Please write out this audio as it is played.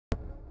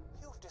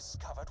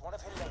discovered one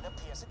of Helena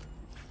Pearson.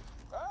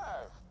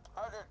 Hey,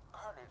 how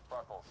did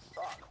Buckle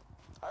suck?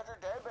 How's your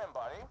day been,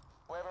 buddy?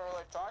 We haven't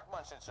really talked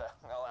much since I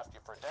left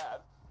you for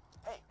dead.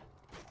 Hey,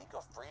 you think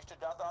you'll freeze to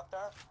death out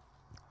there?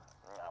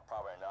 No,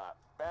 probably not.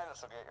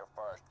 Bandits will get you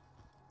first.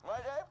 My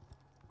day?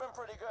 Been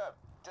pretty good.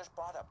 Just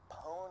bought a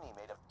pony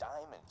made of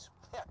diamonds.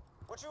 Yeah.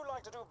 Would you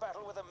like to do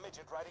battle with a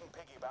midget riding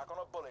piggyback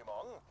on a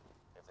bullymong?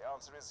 If the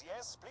answer is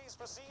yes, please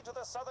proceed to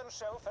the southern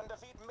shelf and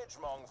defeat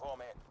Midgemong for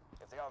me.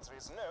 If the answer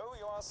is no,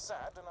 you are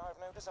sad and I have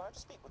no desire to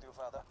speak with you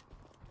further.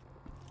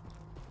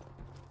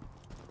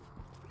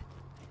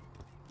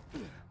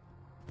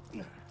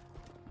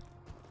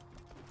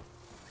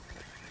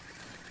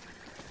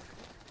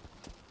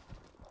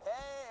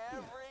 Hey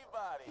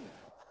everybody!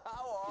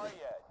 How are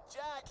you?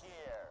 Jack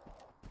here!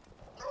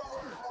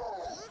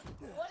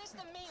 What is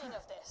the meaning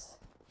of this?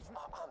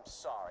 I'm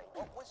sorry,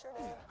 what was your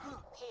name?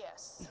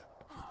 Pierce.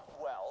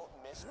 Well,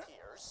 Miss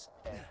Pierce,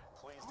 and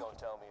please don't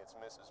tell me it's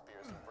Mrs.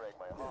 Pierce and break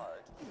my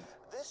heart.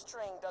 This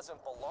string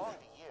doesn't belong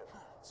to you,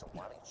 so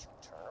why don't you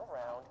turn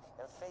around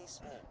and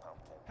face me,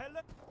 Pumpkin? Hello.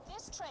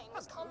 This train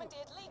was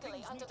commandeered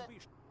legally under the...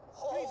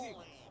 Holy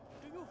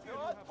Do you feel you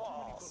have too many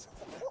nutballs!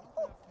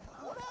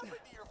 What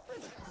happened to your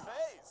freaking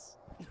face?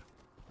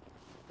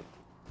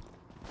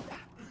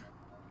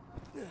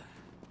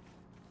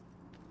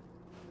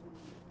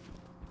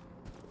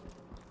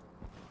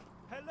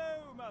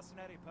 Hello,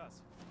 mercenary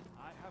person.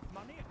 I have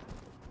money.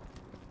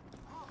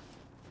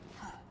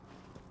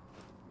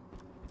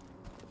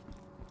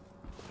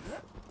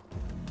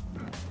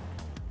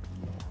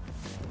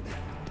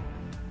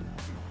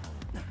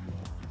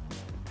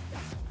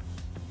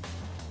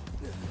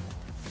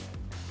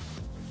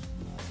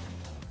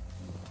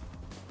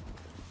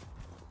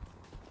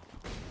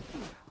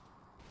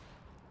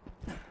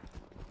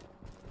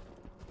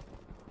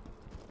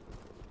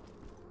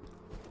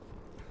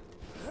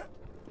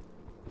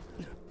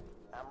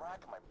 I'm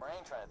racking my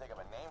brain trying to think of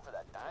a name for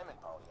that diamond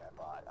pony I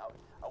bought.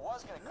 I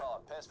was gonna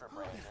call it Piss for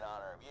Brains in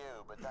honor of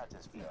you, but that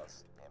just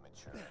feels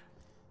immature.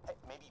 Hey,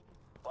 maybe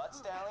Butt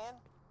Stallion?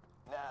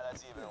 Nah,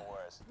 that's even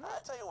worse.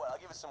 I'll tell you what, I'll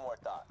give it some more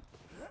thought.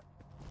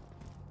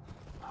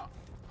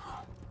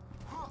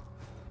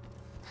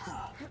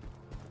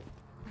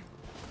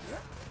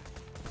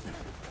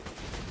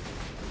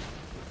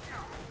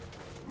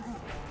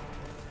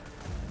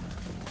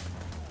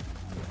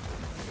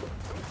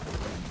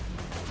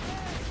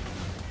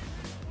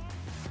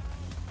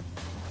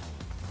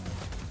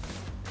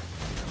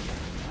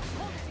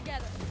 Hold it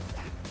together.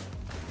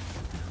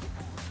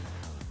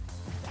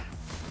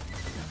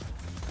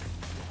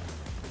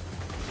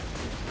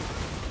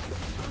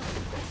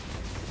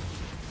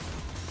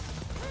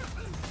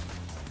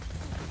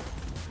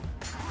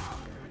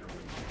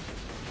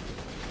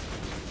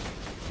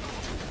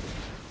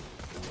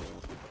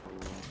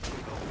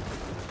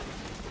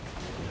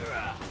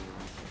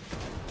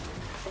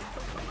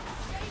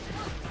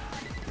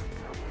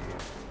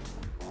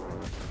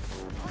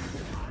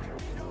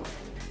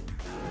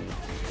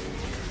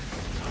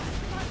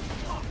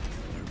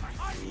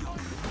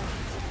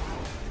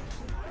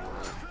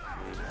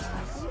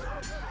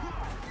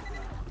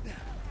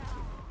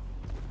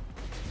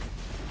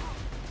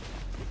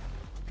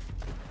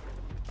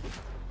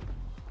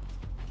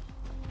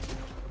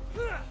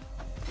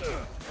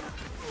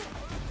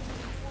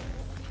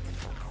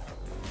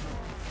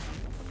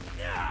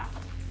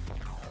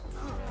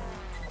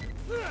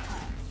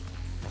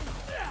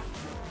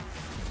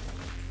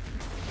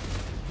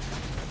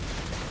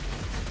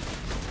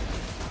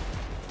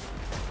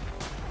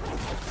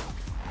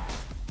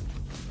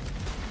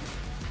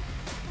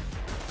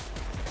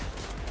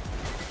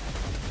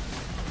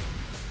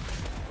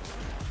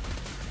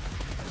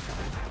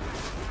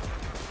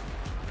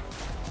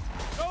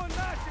 Go and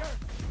mash her!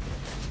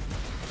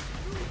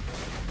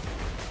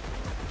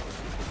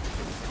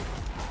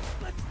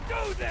 Let's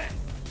do this!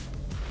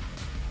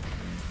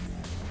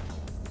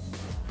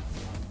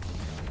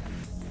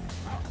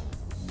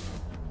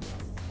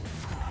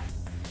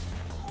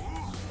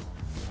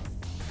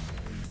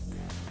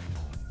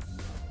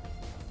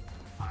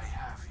 I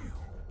have you.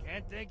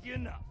 Can't thank you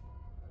enough.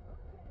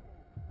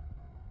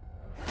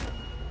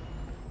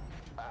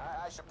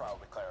 I should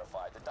probably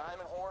clarify. The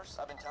diamond horse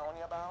I've been telling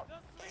you about,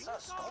 it's not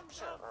a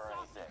sculpture or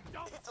anything.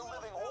 It's a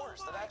living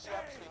horse that actually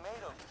happens to be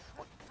made of...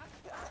 Well,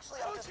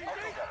 actually, I'll just...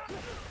 Okay, go.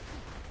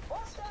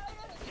 Butt Stallion!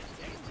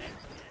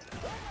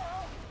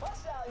 Hello! Butt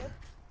Stallion!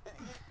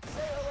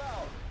 Say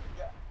hello!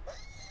 Yeah.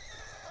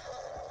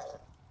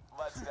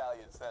 Butt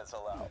Stallion says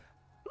hello.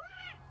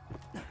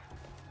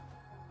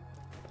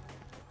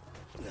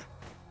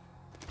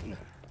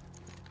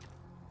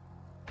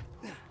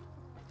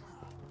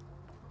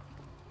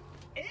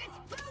 It's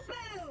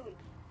Boo-Boo!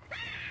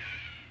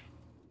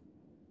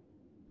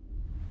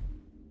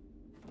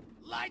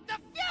 Light the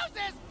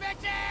fuses,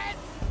 bitches!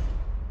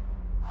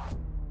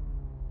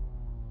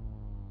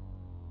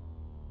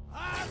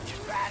 I'm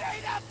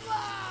ready to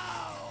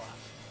blow!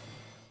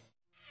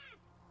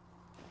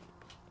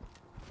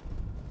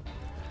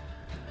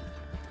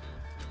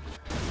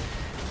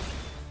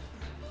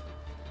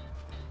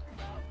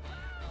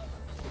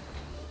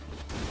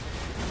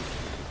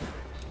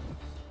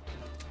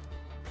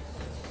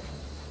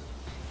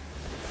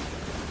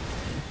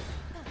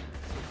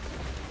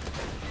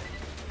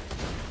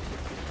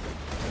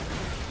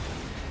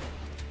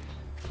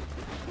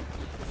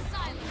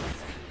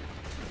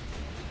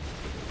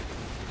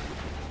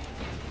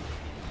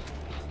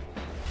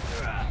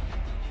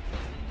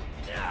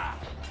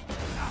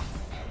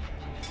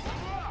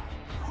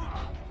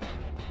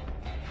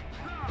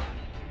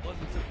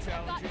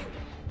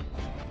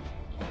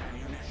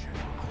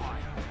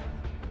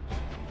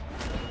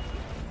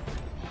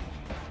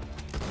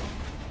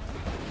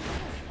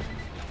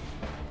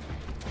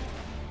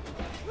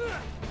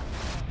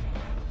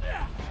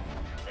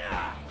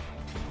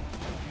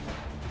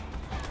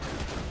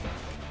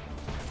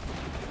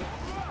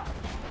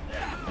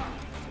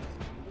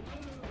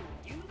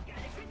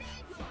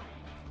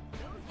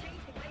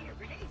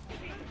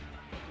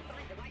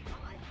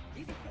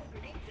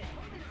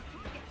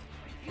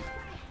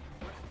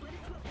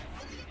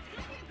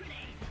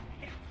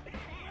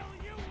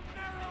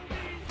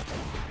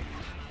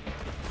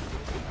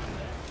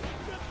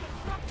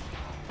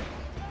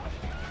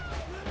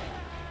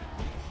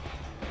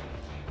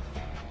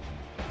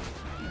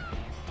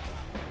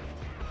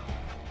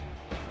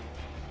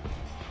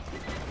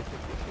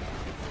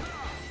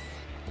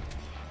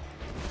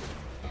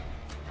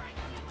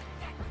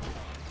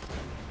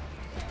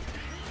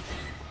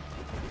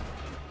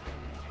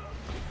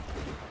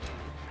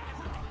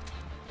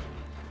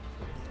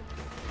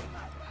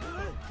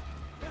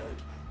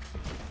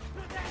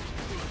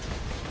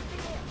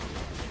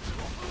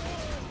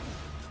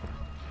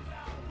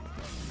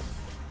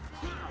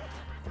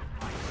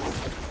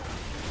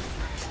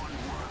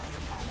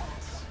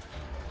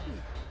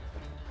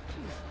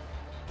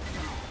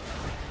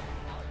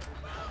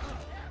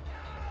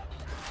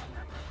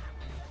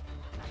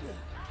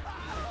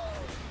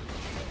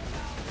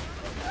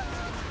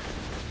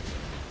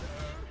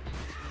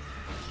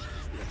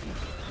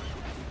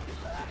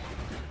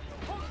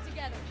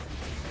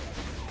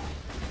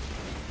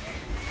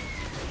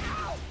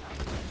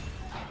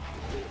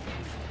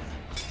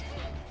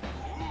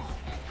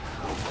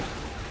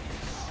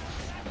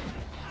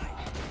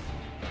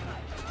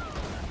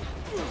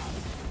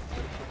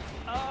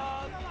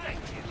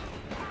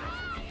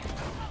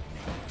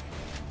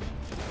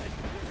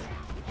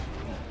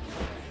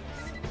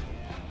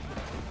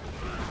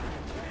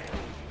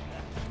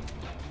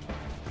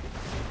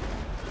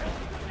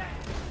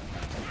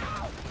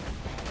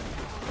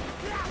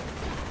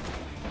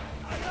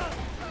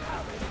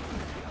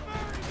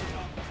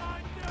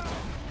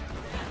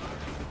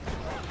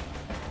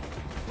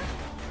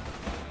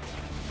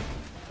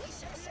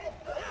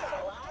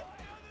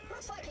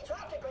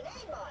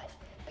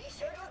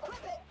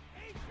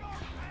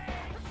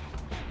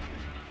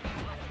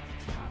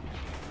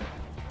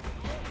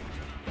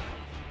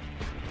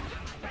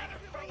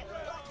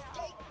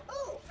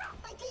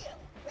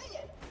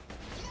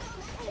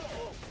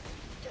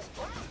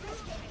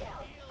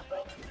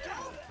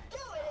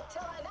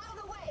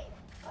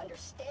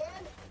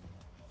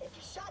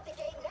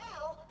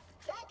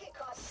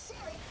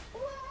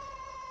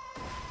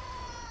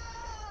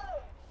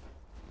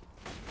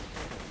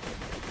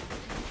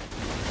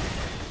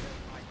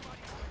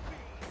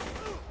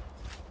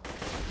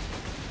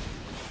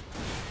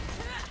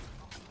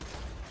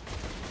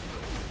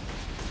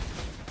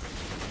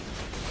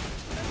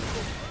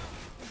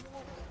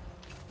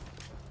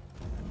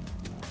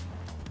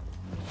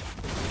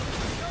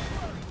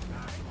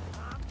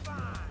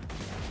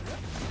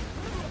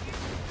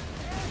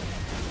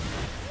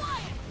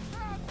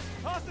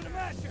 to the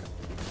master!